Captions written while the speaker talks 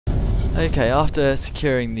Okay, after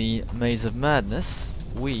securing the Maze of Madness,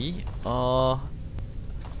 we are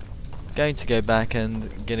going to go back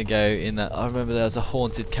and gonna go in that. I remember there was a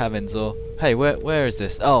haunted caverns, or hey, where is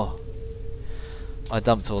this? Oh, I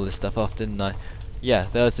dumped all this stuff off, didn't I? Yeah,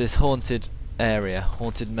 there was this haunted area,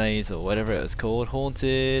 haunted maze, or whatever it was called,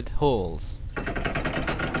 haunted halls.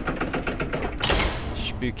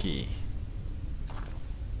 Spooky.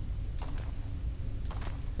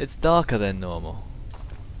 It's darker than normal.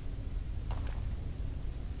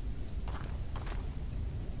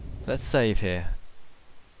 Let's save here.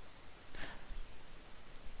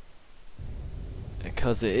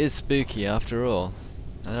 Because it is spooky after all.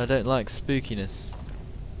 And I don't like spookiness.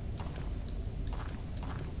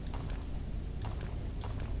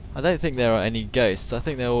 I don't think there are any ghosts. I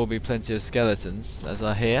think there will be plenty of skeletons, as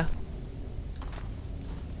I hear.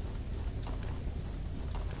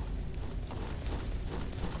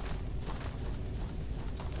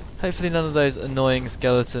 Hopefully none of those annoying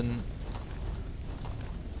skeleton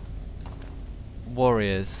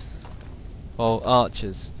warriors. Well,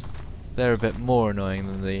 archers. They're a bit more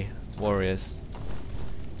annoying than the warriors.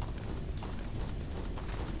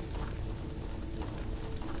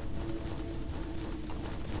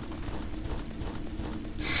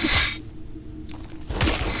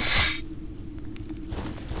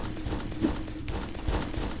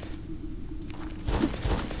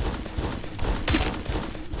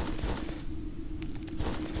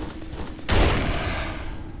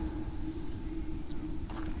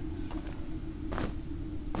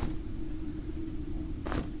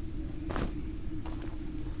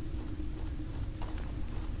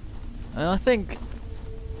 And I think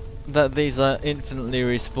that these are infinitely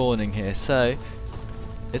respawning here, so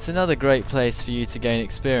it's another great place for you to gain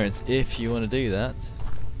experience if you want to do that.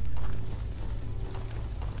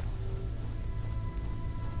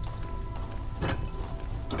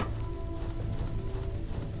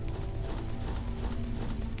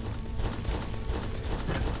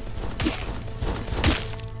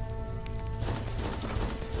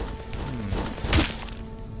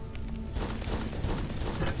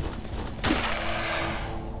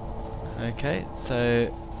 Okay,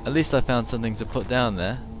 so at least I found something to put down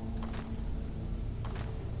there.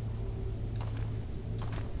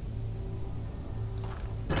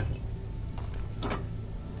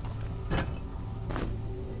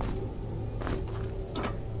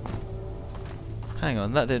 Hang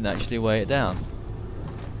on, that didn't actually weigh it down.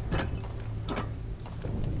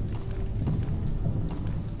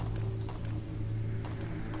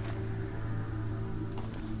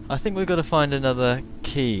 I think we've got to find another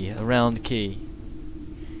key, a round key.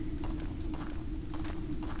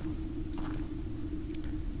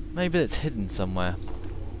 Maybe it's hidden somewhere.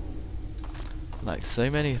 Like so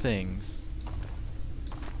many things.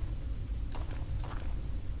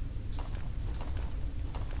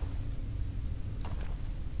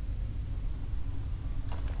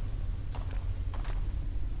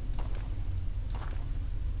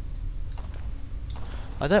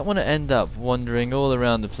 I don't want to end up wandering all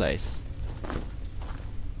around the place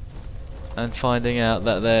and finding out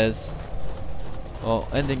that there's, or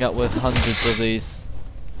ending up with hundreds of these.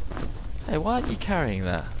 Hey, why aren't you carrying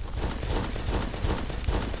that?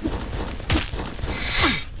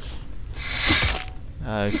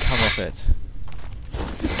 Oh, come off it.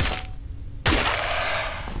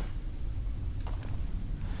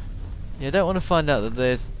 Yeah, I don't want to find out that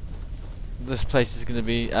this place is going to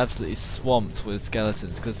be absolutely swamped with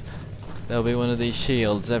skeletons, because there'll be one of these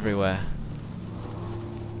shields everywhere.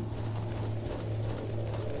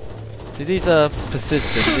 See, these are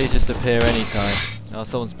persistent, these just appear anytime. Oh,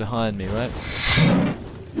 someone's behind me, right?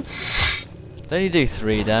 They only do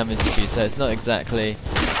 3 damage to you, so it's not exactly...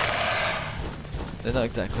 they're not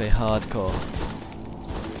exactly hardcore.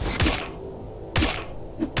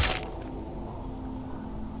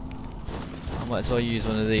 I might as well use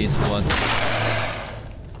one of these for once.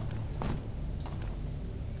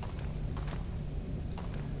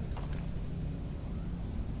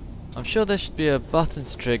 I'm sure there should be a button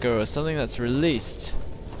to trigger or something that's released.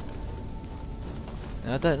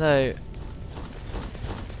 Now, I don't know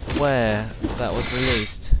where that was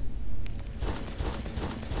released.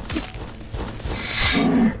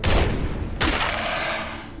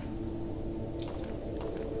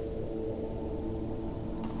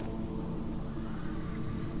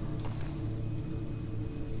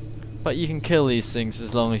 But you can kill these things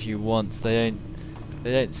as long as you want. They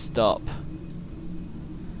don't stop.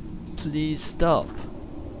 Please stop.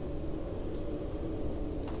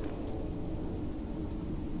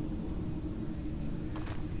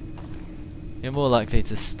 You're more likely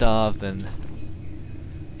to starve than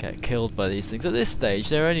get killed by these things. At this stage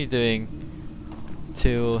they're only doing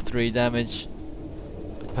 2 or 3 damage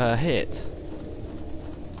per hit,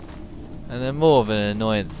 and they're more of an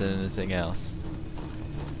annoyance than anything else.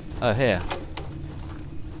 Oh, here.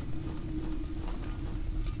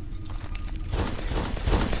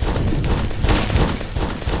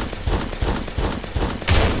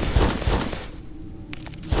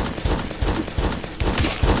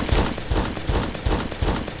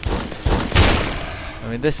 I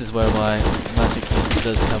mean, this is where my magic use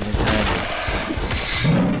does come in handy.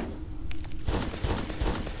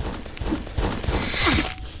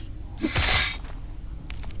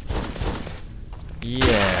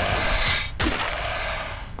 Yeah.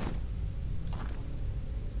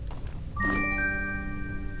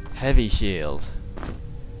 Heavy shield.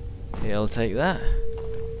 He'll take that.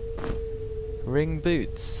 Ring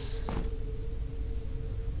boots.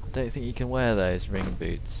 I don't think you can wear those ring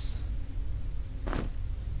boots.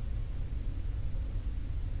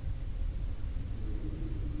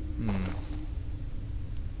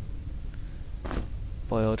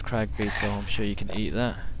 Boiled crag beetle, I'm sure you can eat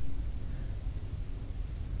that.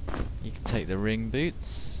 You can take the ring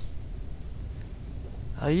boots.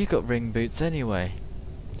 Oh, you got ring boots anyway.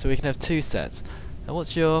 So we can have 2 sets. And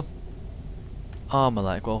what's your armor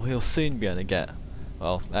like? Well, he'll soon be able to get...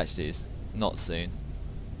 Well, actually it's not soon.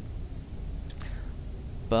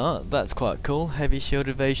 But that's quite cool. Heavy shield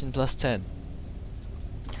evasion plus 10.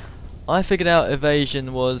 I figured out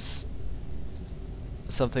evasion was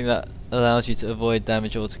something that allows you to avoid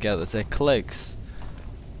damage altogether. So cloaks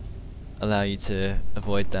allow you to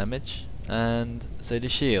avoid damage, and so do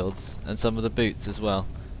shields, and some of the boots as well.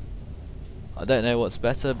 I don't know what's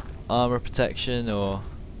better, armor protection or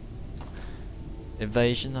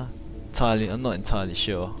evasion. I'm not entirely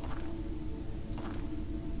sure.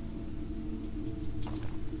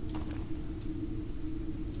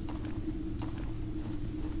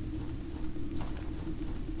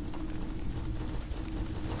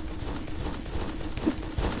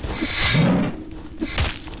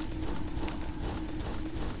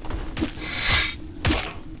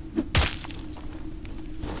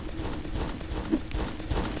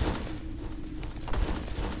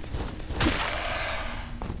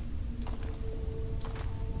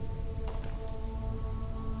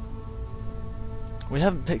 We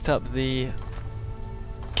haven't picked up the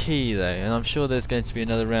key though, and I'm sure there's going to be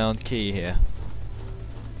another round key here.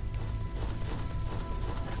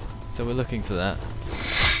 So we're looking for that.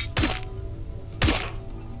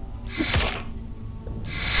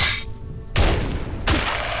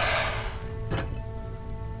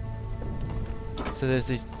 So there's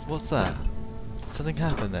these... What's that? Did something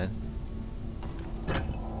happen then?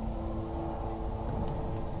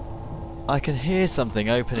 I can hear something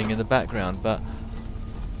opening in the background, but...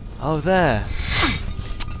 Oh, there!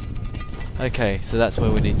 Okay, so that's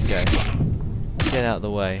where we need to go. Get out of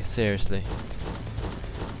the way, seriously.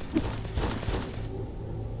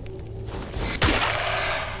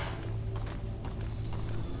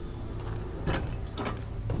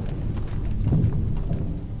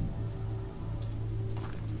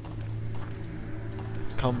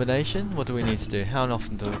 Combination? What do we need to do? How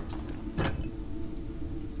often do we...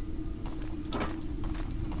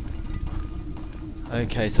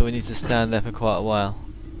 Okay, so we need to stand there for quite a while.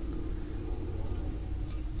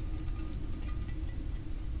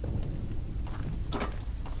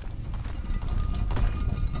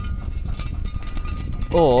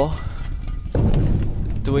 Or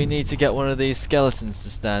do we need to get one of these skeletons to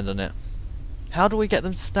stand on it? How do we get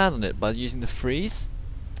them to stand on it? By using the freeze?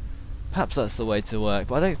 Perhaps that's the way to work,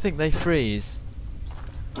 but I don't think they freeze.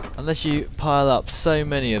 Unless you pile up so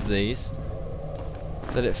many of these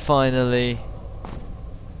that it finally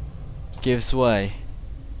gives way.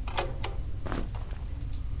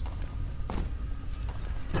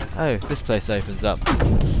 Oh, this place opens up.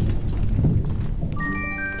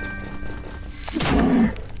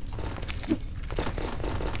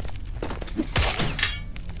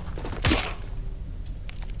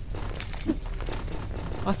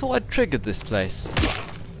 I thought I'd triggered this place.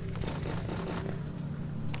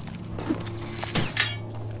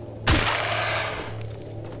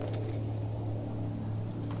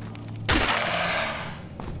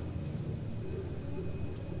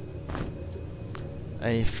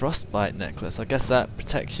 A frostbite necklace. I guess that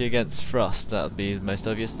protects you against frost. That would be the most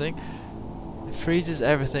obvious thing. It freezes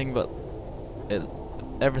everything but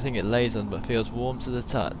everything it lays on, but feels warm to the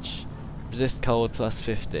touch. Resist cold plus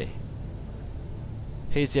 50.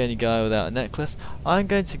 He's the only guy without a necklace. I'm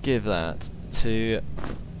going to give that to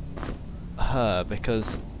her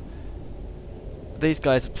because these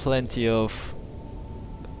guys have plenty of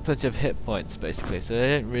plenty of hit points basically, so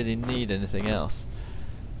they don't really need anything else.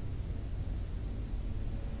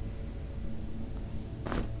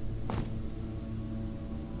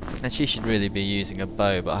 And she should really be using a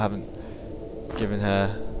bow, but I haven't given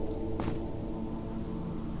her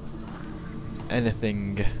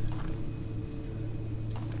anything.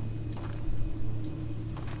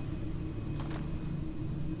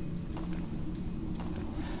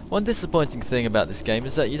 One disappointing thing about this game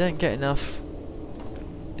is that you don't get enough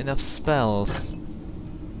spells.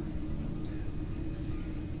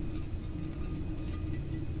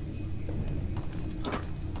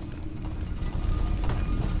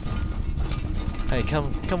 Hey,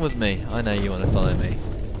 come with me. I know you want to follow me.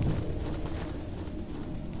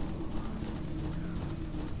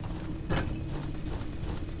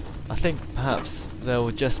 I think perhaps there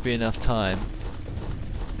will just be enough time.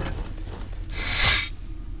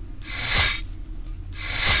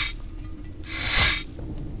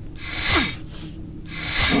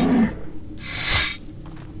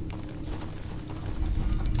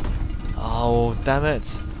 Oh, damn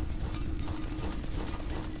it.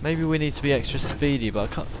 Maybe we need to be extra speedy, but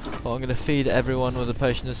I can't. Oh, I'm going to feed everyone with a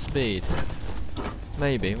potion of speed.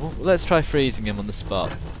 Maybe. Well, let's try freezing him on the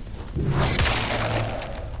spot.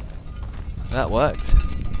 That worked.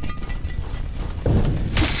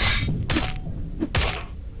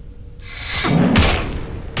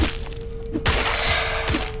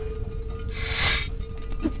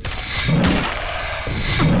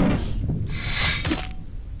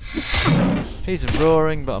 He's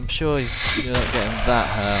roaring, but I'm sure you're not getting that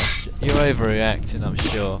hurt. You're overreacting, I'm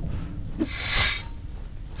sure.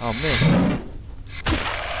 Oh, missed.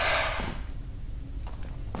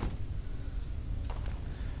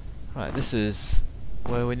 Right, this is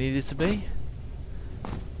where we needed to be.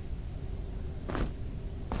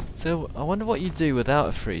 So, I wonder what you do without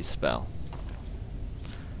a freeze spell.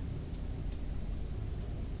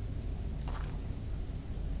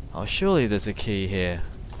 Oh, surely there's a key here.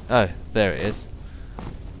 Oh, there it is.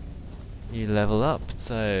 You level up,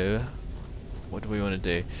 so what do we want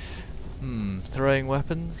to do? Throwing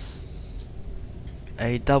weapons.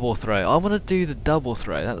 A double throw. I want to do the double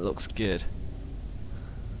throw, that looks good.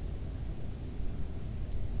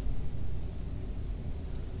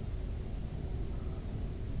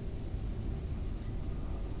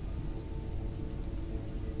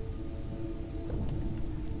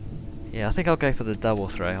 Yeah, I think I'll go for the double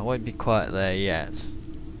throw. I won't be quite there yet.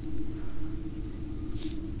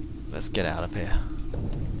 Let's get out of here.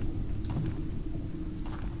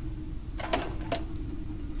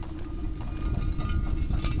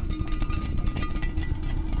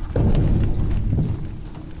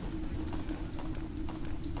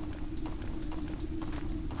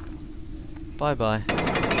 Bye bye.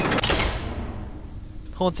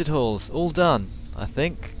 Haunted halls, all done, I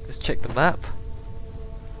think. Just check the map.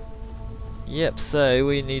 Yep, so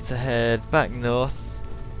we need to head back north.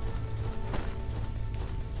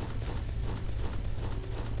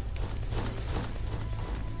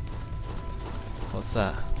 What's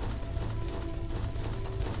that?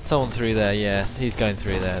 Someone through there, yes, he's going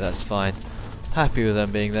through there, that's fine. Happy with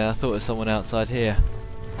them being there, I thought it was someone outside here.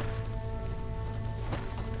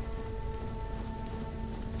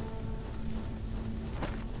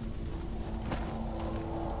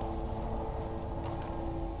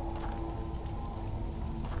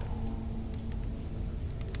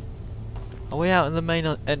 Are we out in the main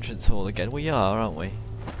entrance hall again? We are, aren't we?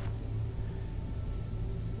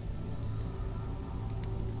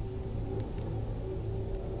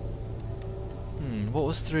 What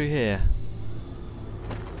was through here?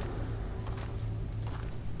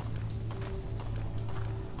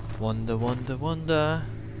 Wonder, wonder, wonder.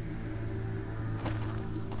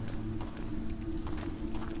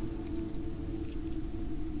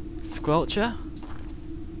 Squelcher?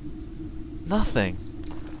 Nothing.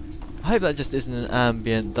 I hope that just isn't an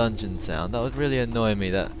ambient dungeon sound. That would really annoy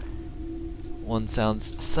me, that one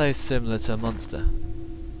sounds so similar to a monster.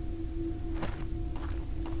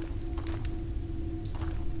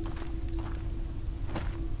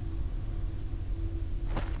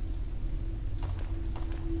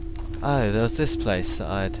 Oh, there was this place that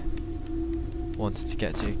I'd wanted to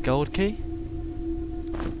get to. Gold key?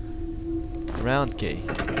 Round key.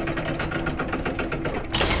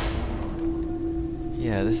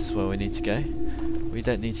 Yeah, this is where we need to go. We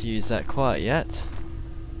don't need to use that quite yet.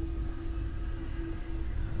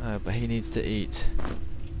 Oh, but he needs to eat.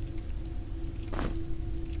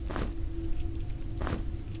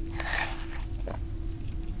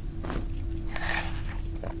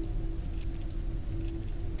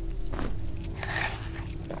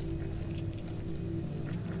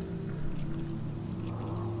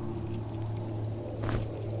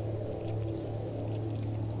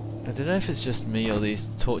 I don't know if it's just me or these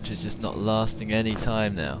torches just not lasting any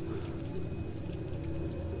time now.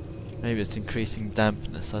 Maybe it's increasing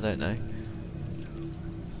dampness, I don't know.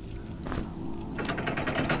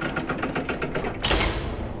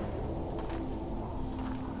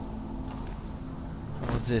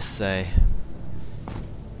 What does this say?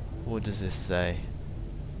 What does this say?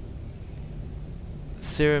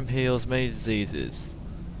 Serum heals many diseases.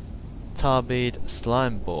 Tar bead,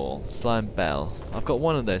 slime ball, slime bell. I've got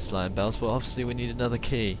one of those slime bells, but obviously we need another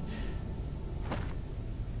key.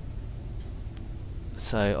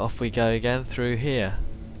 So off we go again through here.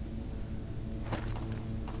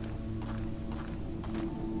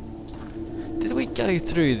 Did we go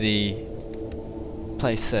through the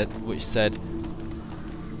place which said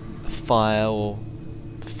fire or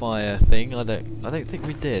fire thing? I don't think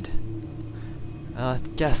we did. I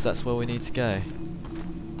guess that's where we need to go.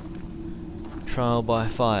 Trial by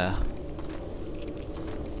fire.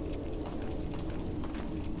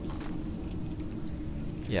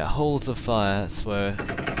 Yeah, halls of fire, that's where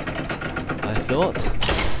I thought.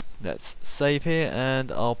 Let's save here and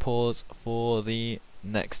I'll pause for the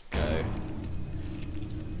next go.